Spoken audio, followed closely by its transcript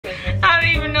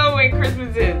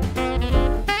Christmas is.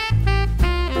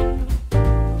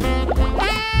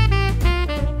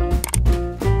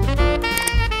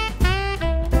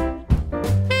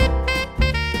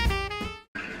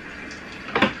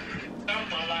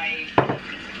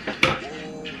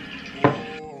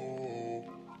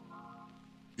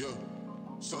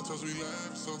 Sometimes we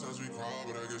laugh, sometimes we cry,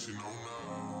 but I guess you know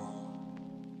now.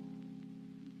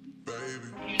 Baby,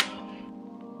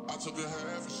 I took a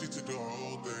half and she took the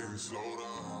whole thing. Slow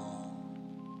down.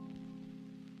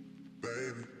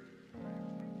 Baby,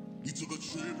 you took a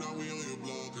trip, now we on your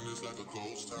block and it's like a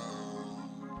ghost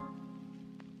town.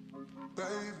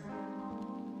 Baby,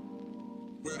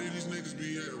 where did these niggas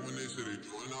be at when they say they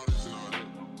doing all this and all that?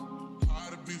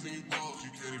 Tired of beefing you boss,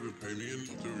 you can't even pay me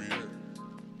enough to react.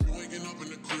 Waking up in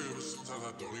the crib, but sometimes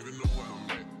I don't even know where I'm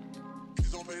at.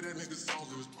 Please don't play that nigga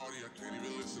songs in this party, I can't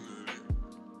even listen to that.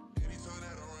 Anytime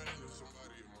that I run into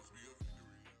somebody, it must be a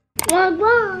victory.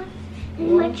 Vlogmas in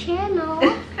my channel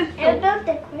about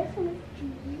the Christmas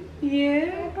tree.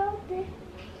 Yeah. About this.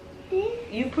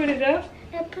 You put it up?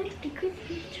 I put the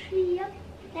Christmas tree up,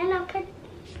 and I put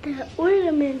the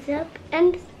ornaments up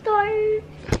and the store.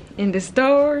 In the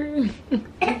store.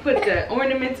 You put the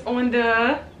ornaments on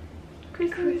the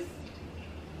Christmas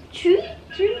Tree?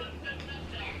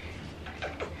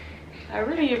 I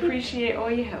really appreciate all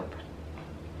your help.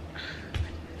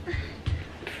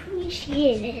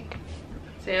 Appreciate it.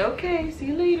 Say okay, see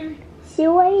you later. See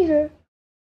you later.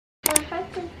 I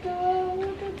have to do a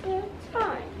little bit of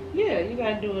time. Yeah, you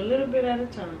gotta do a little bit at a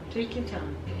time. Take your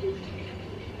time.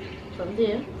 From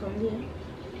there. Do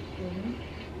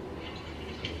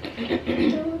the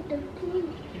tree.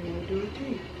 And do a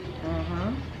tree.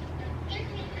 Uh-huh.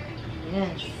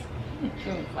 Yes.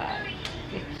 25.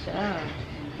 Good job.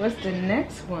 What's the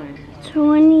next one?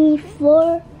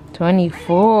 24.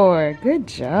 24. Good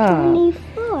job.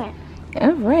 24.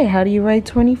 All right. How do you write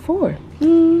 24?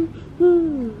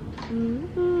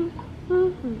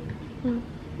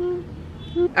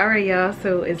 All right, y'all.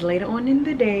 So it's later on in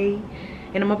the day,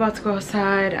 and I'm about to go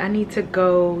outside. I need to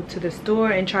go to the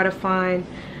store and try to find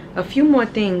a few more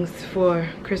things for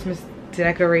Christmas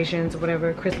decorations,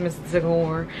 whatever, Christmas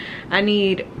decor. I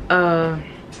need a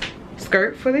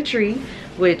skirt for the tree,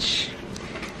 which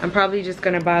I'm probably just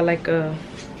gonna buy like a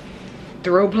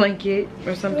throw blanket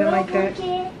or something like that.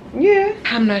 Yeah,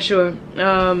 I'm not sure.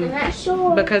 I'm not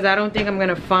sure. Because I don't think I'm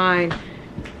gonna find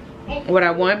what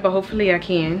I want, but hopefully I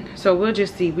can. So we'll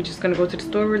just see. We're just gonna go to the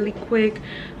store really quick.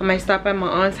 I might stop at my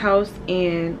aunt's house,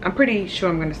 and I'm pretty sure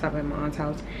I'm gonna stop at my aunt's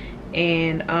house.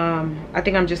 And I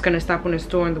think I'm just gonna stop on the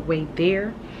store on the way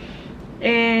there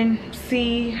and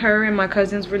see her and my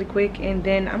cousins really quick, and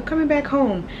then I'm coming back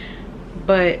home.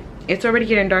 But it's already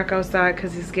getting dark outside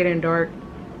because it's getting dark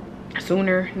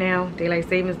sooner now. Daylight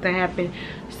savings to happen,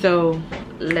 so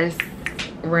let's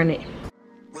run it.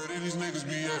 Where did these niggas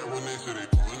be at when they say they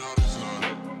doing all this and all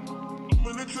that?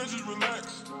 When the trenches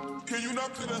relax, can you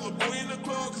not put that little boy in the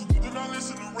club? Cause we do not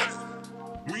listen to rap.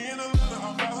 We in a letter,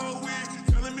 I got her wig.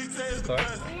 She telling me Tay is the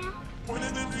best.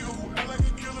 Pointed at you who act like a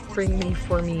killer. Bring me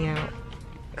for me out.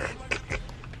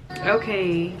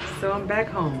 Okay, so I'm back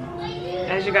home.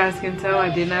 As you guys can tell, I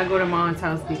did not go to my aunt's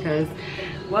house because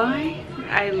why?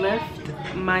 I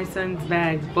left my son's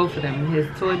bags, both of them, his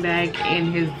toy bag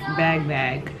and his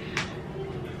bag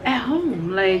at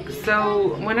home. Like,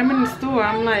 so when I'm in the store,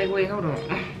 I'm like, wait, hold on.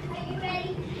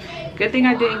 Good thing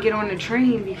I didn't get on the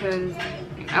train because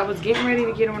I was getting ready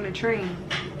to get on the train,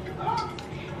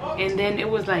 and then it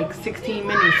was like 16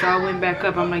 minutes, so I went back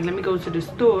up. I'm like, let me go to the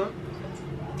store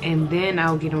and then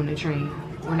I'll get on the train.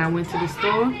 When I went to the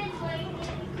store,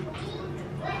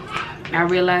 I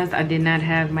realized I did not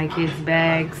have my kids'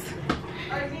 bags,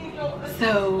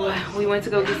 so we went to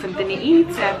go get something to eat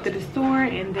after the store,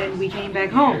 and then we came back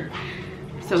home.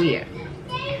 So yeah,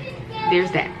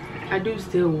 there's that. I do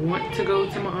still want to go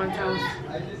to my aunt's house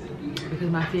because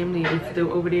my family is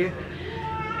still over there.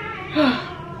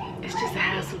 It's just a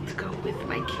hassle to go with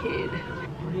my kid.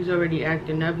 He's already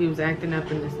acting up. He was acting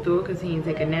up in the store because he didn't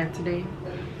take a nap today.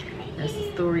 That's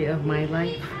the story of my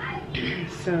life.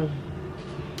 So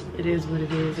it is what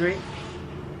it is, right?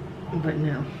 But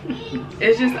no,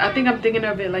 it's just, I think I'm thinking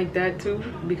of it like that too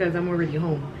because I'm already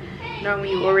home. You know, when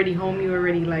you're already home, you're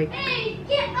already like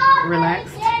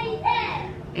relaxed.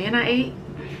 And I ate.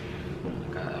 Oh my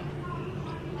god.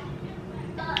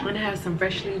 I'm gonna have some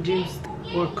freshly juiced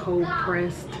or cold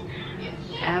pressed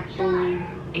apple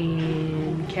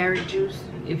and carrot juice.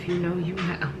 If you know, you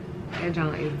know. That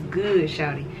joint is good,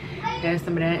 shawty. Got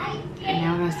some of that, and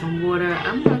now I got some water.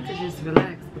 I'm about to just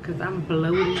relax because I'm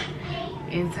bloated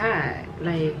and tired.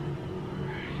 Like,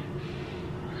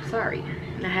 sorry.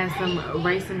 I had some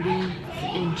rice and beans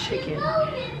and chicken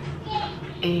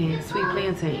and sweet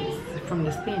plantains from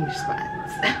the Spanish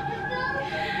spots.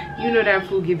 You know that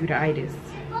food give you the itis.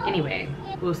 Anyway,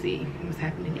 we'll see what's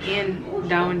happening. And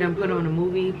Darwin done put on a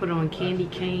movie, put on Candy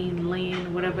Cane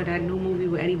Land, whatever, that new movie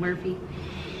with Eddie Murphy.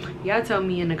 Y'all tell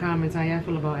me in the comments how y'all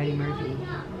feel about Eddie Murphy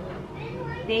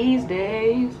these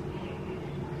days.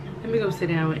 Let me go sit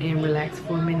down and relax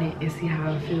for a minute and see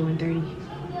how I feel in 30.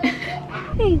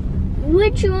 Hey,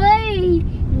 which way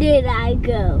did I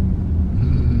go?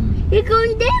 You're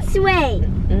going this way.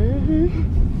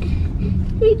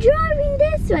 You're driving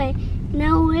this way.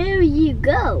 Now where will you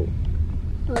go?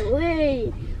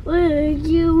 Where will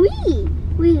you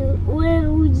where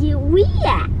will you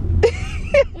at?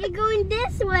 You're going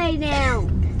this way now.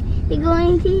 You're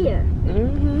going here.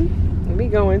 We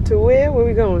going to where? Where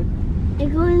we going? You're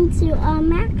going to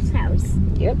Mac's house.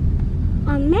 Yep.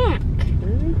 Mac.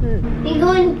 You're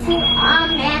going to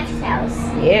Mac's house.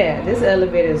 Yeah, this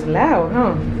elevator is loud,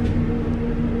 huh?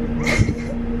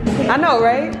 I know,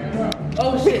 right?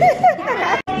 Oh shit.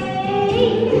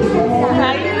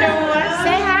 How you doing?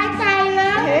 Say hi,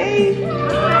 Tyler. Hey.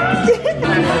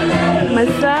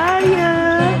 Messiah.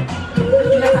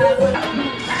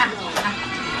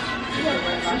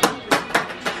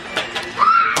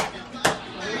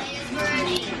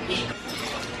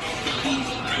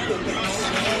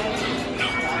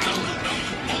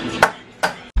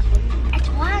 That's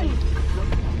one.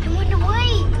 I went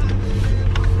away.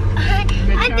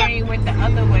 The train went the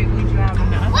other way. We driving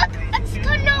the other Look, way. it's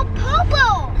got no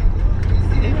purple.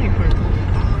 It ain't purple.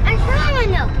 I saw it.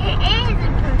 No, it is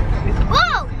purple.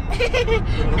 Whoa!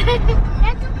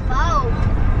 That's a bow.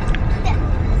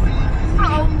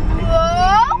 Oh,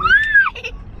 whoa!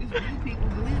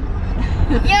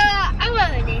 Yeah, I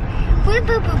love it. Boop,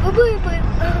 boop, boop, boop, boop, boop.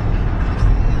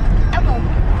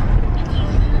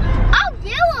 Oh,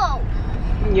 yellow.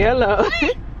 Yellow.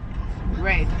 Wait.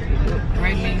 Red.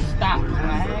 Red means stop,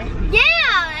 right?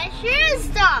 Yeah, it should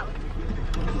stop.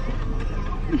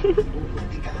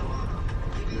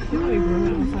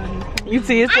 You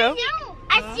see I yourself? know.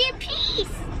 I see a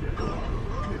piece.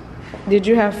 Did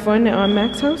you have fun at Aunt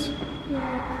Mac's house?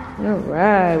 Yeah. All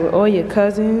right, with all your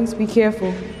cousins. Be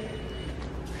careful.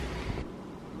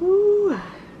 Ooh,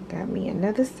 got me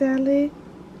another salad.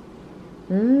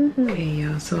 Okay,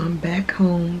 y'all, so I'm back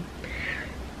home.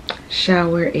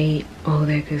 Shower, ate, all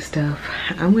that good stuff.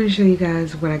 I'm gonna show you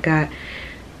guys what I got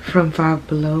from Five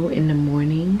Below in the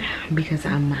morning because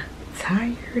I'm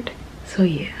tired. So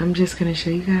yeah, I'm just gonna show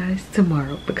you guys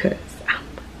tomorrow because I'm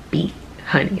beat,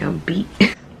 honey, I'm beat.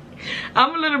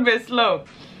 I'm a little bit slow.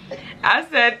 I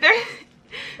said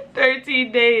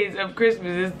 13 days of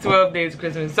Christmas is 12 days of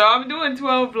Christmas. So I'm doing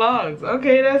 12 vlogs.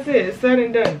 Okay, that's it. It's said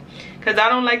and done. Because I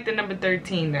don't like the number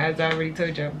 13, as I already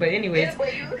told y'all. But anyways,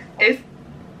 yeah, it's...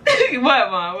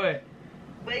 What, Mom? What?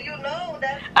 But you know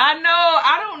that. I know.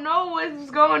 I don't know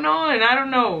what's going on. I don't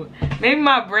know. Maybe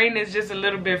my brain is just a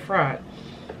little bit fried.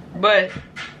 But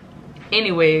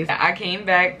anyways, I came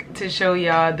back to show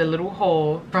y'all the little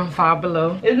haul from Five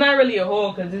Below. It's not really a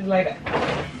haul because it's like...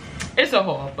 It's a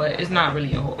haul, but it's not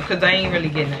really a haul because I ain't really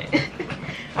getting it.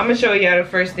 I'm going to show y'all the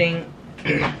first thing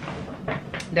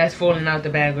that's falling out the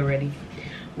bag already.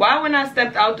 Why when I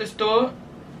stepped out the store,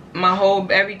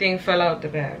 everything fell out the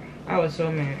bag. I was so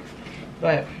mad.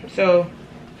 But, so,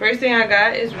 first thing I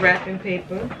got is wrapping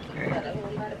paper. Right.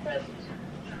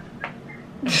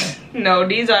 No,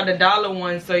 these are the dollar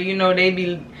ones, so you know it'd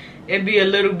be a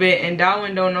little bit, and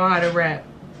Darwin don't know how to wrap.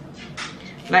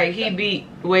 Like, he be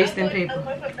wasting paper.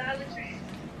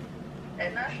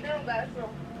 And I still got some.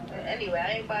 Anyway,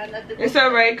 I ain't buying nothing. It's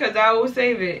alright, because I will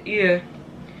save it. Yeah.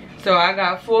 So I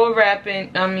got 4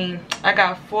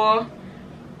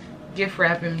 gift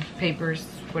wrapping papers,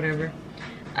 whatever.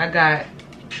 I got,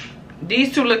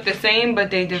 these two look the same,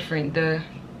 but they different. The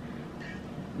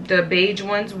beige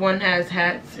ones, one has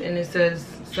hats and it says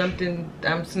something,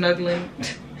 I'm snuggling.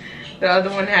 The other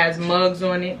one has mugs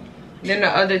on it. Then the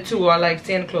other two are like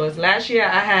Santa Claus. Last year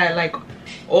I had like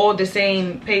all the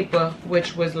same paper,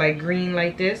 which was like green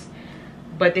like this,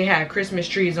 but they had Christmas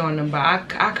trees on them, but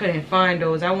I couldn't find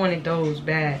those. I wanted those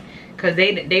bad because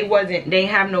they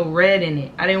have no red in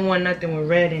it. I didn't want nothing with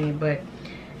red in it, but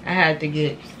I had to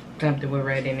get something with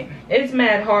red in it. It's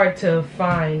mad hard to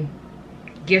find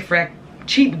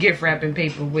cheap gift wrapping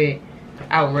paper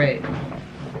without red.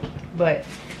 But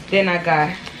then I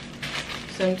got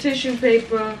some tissue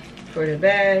paper for the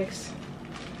bags.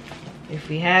 If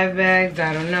we have bags,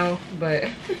 I don't know, but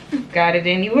got it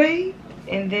anyway.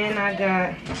 And then I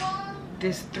got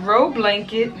this throw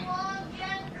blanket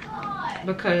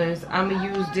because I'm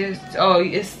gonna use this. Oh,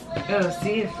 it's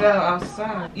see, it fell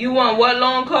outside. You want what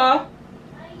long car?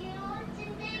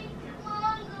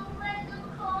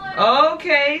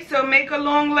 Okay, so make a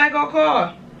long Lego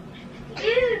car.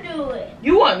 You do it.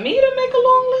 You want me to make a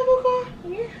long Lego car?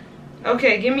 Yeah.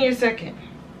 Okay, give me a second.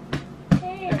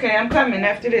 Okay, I'm coming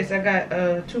after this. I got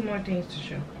 2 more things to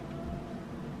show.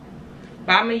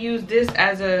 But I'm gonna use this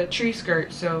as a tree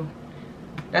skirt, so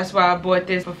that's why I bought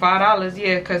this for $5.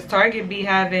 Yeah, because Target be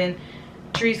having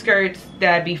tree skirts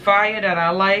that be fire that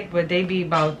I like, but they be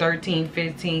about $13,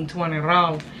 $15,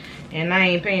 $20, and I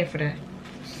ain't paying for that.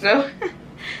 So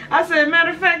I said, matter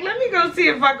of fact, let me go see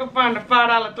if I can find a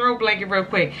 $5 throw blanket real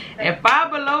quick. And Five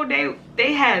Below,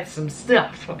 they had some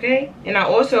stuff, okay? And I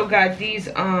also got these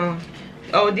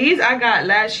these I got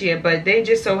last year, but they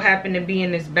just so happened to be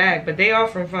in this bag. But they are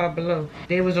from Five Below.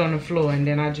 They was on the floor, and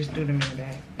then I just threw them in the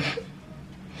bag.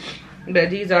 But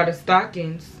these are the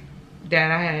stockings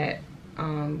that I had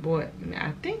bought,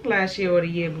 I think last year or the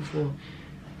year before.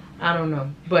 I don't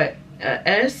know. But a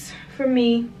S for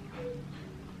me,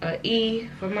 a E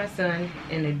for my son,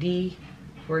 and a D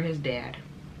for his dad.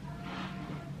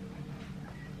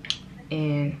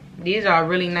 And these are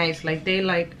really nice. Like, they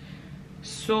like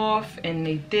soft and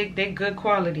they thick. They good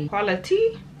quality.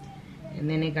 And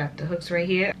then they got the hooks right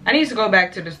here. I need to go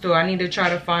back to the store. I need to try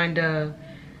to find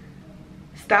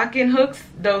stocking hooks.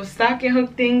 Those stocking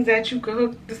hook things that you could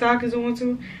hook the stockings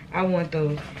onto. I want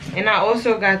those. And I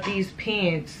also got these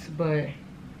pants, but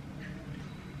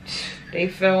they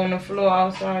fell on the floor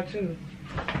outside too.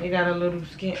 They got a little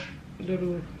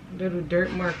little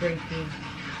dirt mark right there.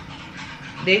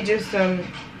 They just some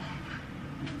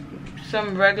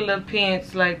regular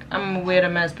pants. Like, I'm gonna wear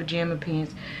them as pajama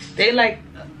pants. They look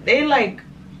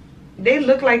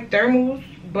like thermals,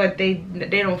 but they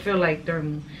don't feel like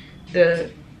thermal.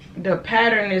 The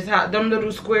pattern is how them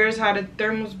little squares, how the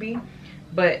thermals be,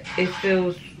 but it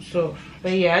feels soft.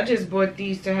 But yeah, I just bought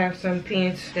these to have some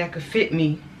pants that could fit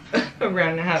me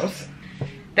around the house.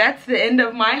 That's the end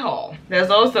of my haul. That's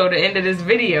also the end of this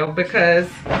video, because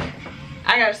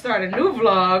I gotta start a new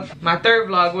vlog, my 3rd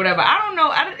vlog, whatever. I don't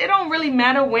know. It don't really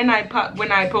matter when I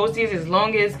post these, as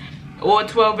long as all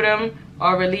 12 of them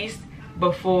are released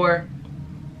before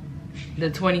the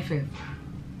 25th.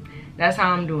 That's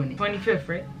how I'm doing it. 25th,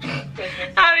 right?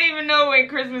 I don't even know when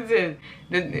Christmas is.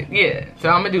 Yeah, so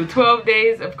I'm gonna do 12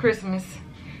 days of Christmas.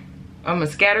 I'm gonna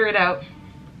scatter it out.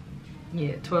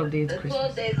 Yeah, 12 days of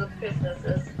Christmas. The 12 days of Christmas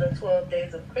is the 12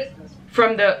 days of Christmas.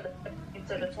 From the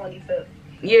to the 25th.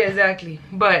 Yeah, exactly.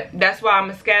 But that's why I'm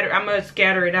gonna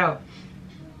scatter it out.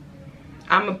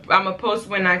 I'm gonna post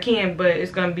when I can, but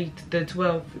it's gonna be the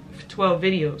 12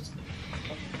 videos.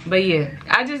 But yeah,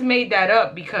 I just made that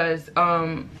up because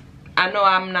I know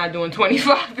I'm not doing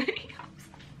 25 videos.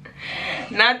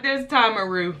 Not this time,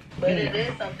 Aru. But it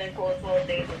is something called 12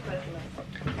 days of Christmas.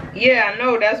 Yeah, I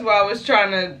know. That's why I was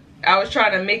trying to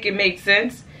make it make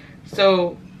sense.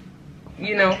 So,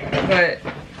 you know, but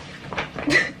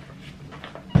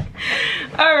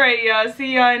alright, y'all.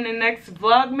 See y'all in the next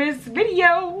Vlogmas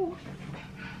video.